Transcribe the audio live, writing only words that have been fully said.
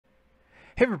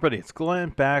Hey everybody, it's Glenn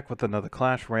back with another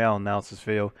Clash Royale analysis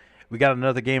video. We got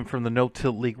another game from the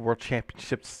NoTilt League World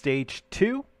Championship Stage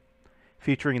 2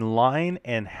 featuring Lion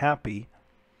and Happy.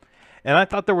 And I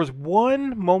thought there was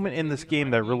one moment in this game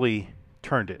that really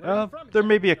turned it. There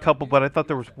may be a couple, but I thought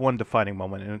there was one defining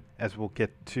moment, and as we'll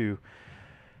get to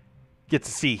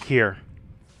see here.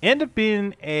 Ended up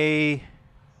being a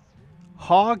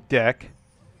hog deck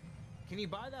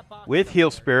with Heal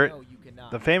Spirit,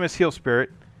 the famous Heal Spirit,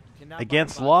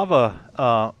 against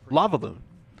LavaLoon.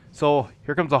 So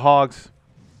here comes the Hogs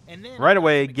right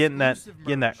away, getting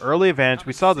that early advantage.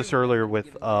 We saw this earlier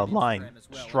with Line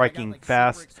striking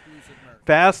fast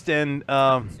and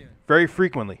very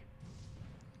frequently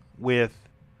with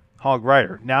Hog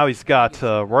Rider. Now he's got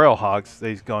Royal Hogs that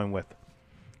he's going with,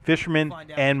 Fisherman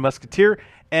and Musketeer,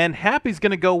 and Happy's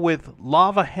going to go with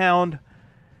Lava Hound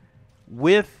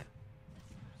with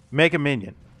Mega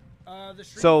Minion.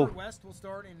 So,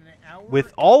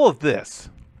 with all of this,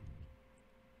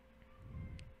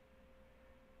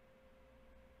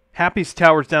 Happy's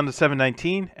tower's down to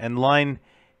 719, and Line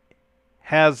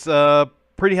has a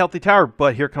pretty healthy tower,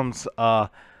 but here comes Lava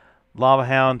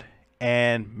Hound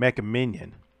and Mega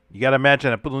Minion. You got to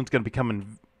imagine that balloon's going to be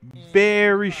coming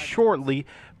very shortly,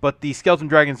 but the Skeleton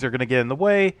Dragons are going to get in the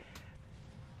way.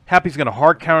 Happy's going to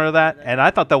hard counter that, and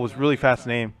I thought that was really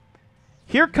fascinating.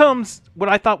 Here comes what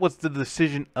I thought was the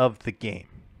decision of the game.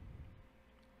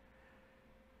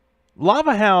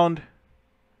 Lava Hound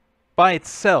by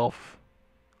itself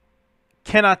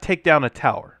cannot take down a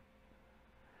tower.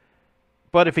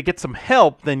 But if it gets some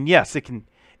help, then yes, it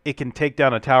can take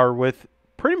down a tower with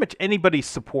pretty much anybody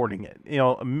supporting it. You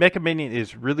know, Mega Minion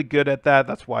is really good at that.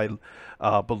 That's why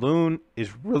Balloon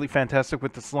is really fantastic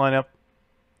with this lineup.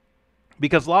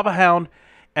 Because Lava Hound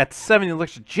at 70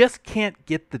 elixir just can't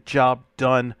get the job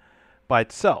done by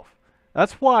itself.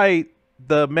 That's why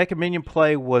the Mega Minion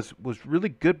play was really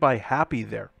good by Happy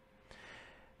there.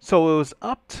 So it was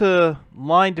up to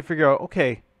Line to figure out,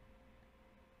 okay,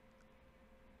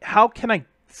 how can I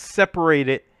separate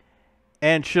it,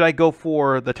 and should I go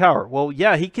for the tower? Well,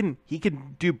 yeah, he can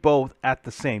do both at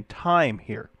the same time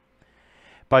here.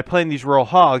 By playing these Royal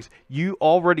Hogs, you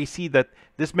already see that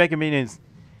this Mega Minion is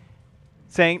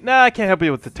saying, nah, I can't help you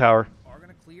with the tower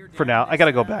for now. I got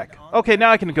to go back. Okay,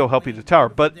 now I can go help you with the tower.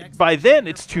 But by then,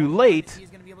 it's too late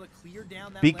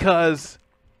because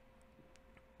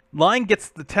Line gets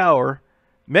the tower.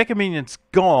 Mega Minion's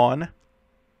gone.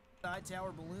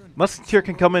 Musketeer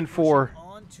can come in for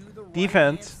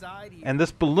defense. And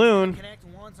this balloon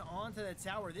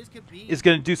is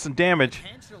going to do some damage.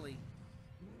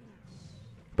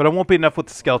 But it won't be enough with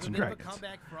the Skeleton Dragons.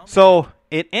 So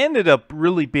it ended up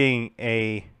really being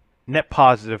a net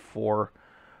positive for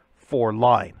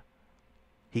Line.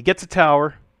 He gets a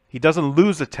tower. He doesn't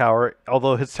lose a tower,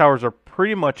 although his towers are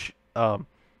pretty much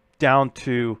down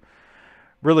to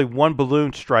really one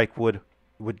balloon strike would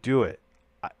do it.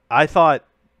 I thought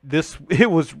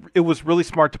it was really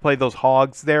smart to play those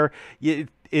Hogs there.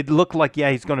 It looked like,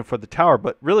 yeah, he's going for the tower,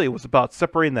 but really it was about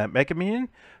separating that Mega Minion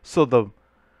so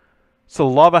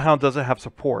Lava Hound doesn't have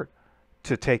support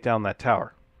to take down that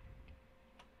tower.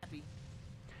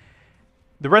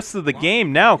 The rest of the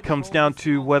game now comes down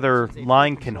to whether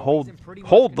Line can hold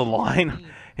the line,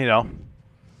 you know.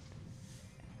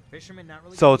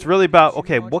 So it's really about,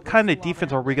 okay, what kind of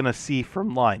defense are we going to see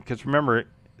from Line? Because remember,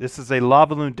 this is a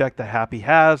LavaLoon deck that Happy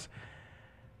has.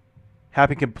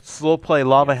 Happy can slow play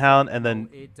Lava Hound and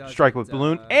then strike with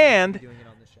Balloon, and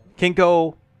can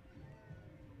go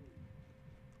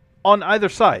on either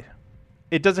side.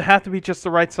 It doesn't have to be just the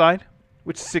right side,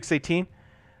 which is 618.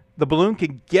 The Balloon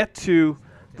can get to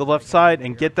the left side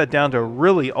and get that down to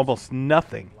really almost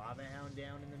nothing.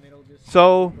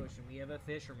 So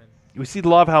we see the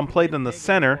Lava Hound played in the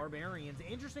center.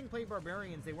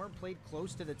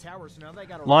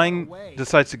 Line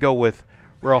decides to go with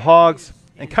Royal Hogs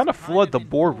and kind of flood the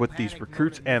board with these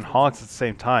recruits and Hogs at the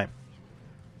same time.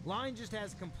 Line just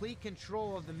has complete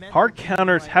control of the hard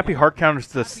counters. Happy hard counters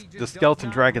the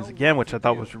Skeleton Dragons again, which I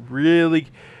thought was really,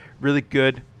 really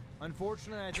good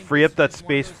to free up that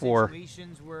space for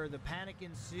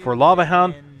Lava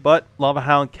Hound. But Lava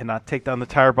Hound cannot take down the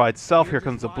tower by itself. Here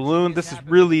comes the Balloon. This is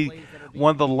really one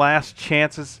of the last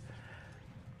chances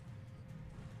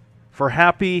for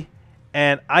Happy,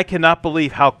 and I cannot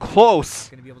believe how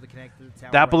close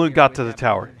that Balloon got to the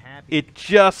tower. It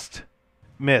just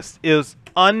missed. It was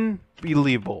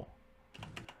unbelievable.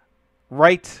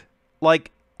 Right,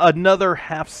 like another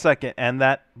half second, and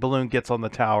that balloon gets on the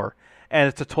tower, and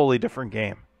it's a totally different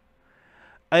game.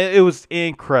 It was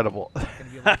incredible.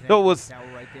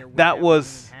 That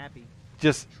was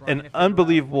Just an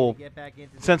unbelievable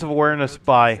sense of awareness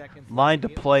by Line to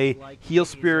play, heal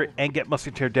Spirit, and get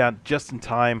Musketeer down just in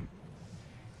time.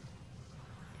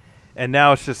 And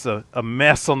now it's just a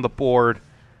mess on the board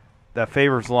that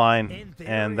favors Line,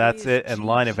 and that's it. And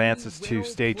Line advances to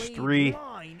stage 3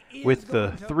 with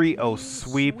the 3-0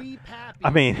 sweep. I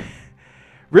mean,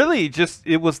 really, just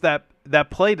it was that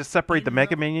play to separate the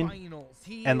Mega Minion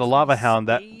and the Lava Hound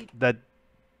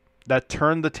that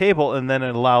turned the table, and then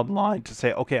it allowed Line to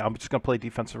say, okay, I'm just going to play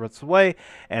defense the rest of the way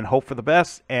and hope for the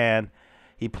best. And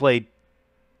he played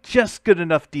just good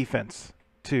enough defense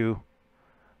to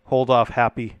hold off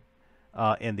Happy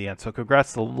in the end. So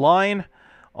congrats to Line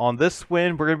on this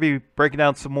win. We're going to be breaking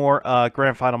down some more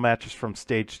grand final matches from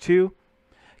stage 2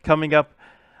 coming up.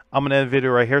 I'm going to end the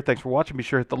video right here. Thanks for watching. Be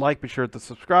sure to hit the like, be sure to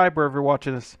subscribe wherever you're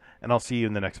watching this, and I'll see you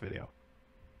in the next video.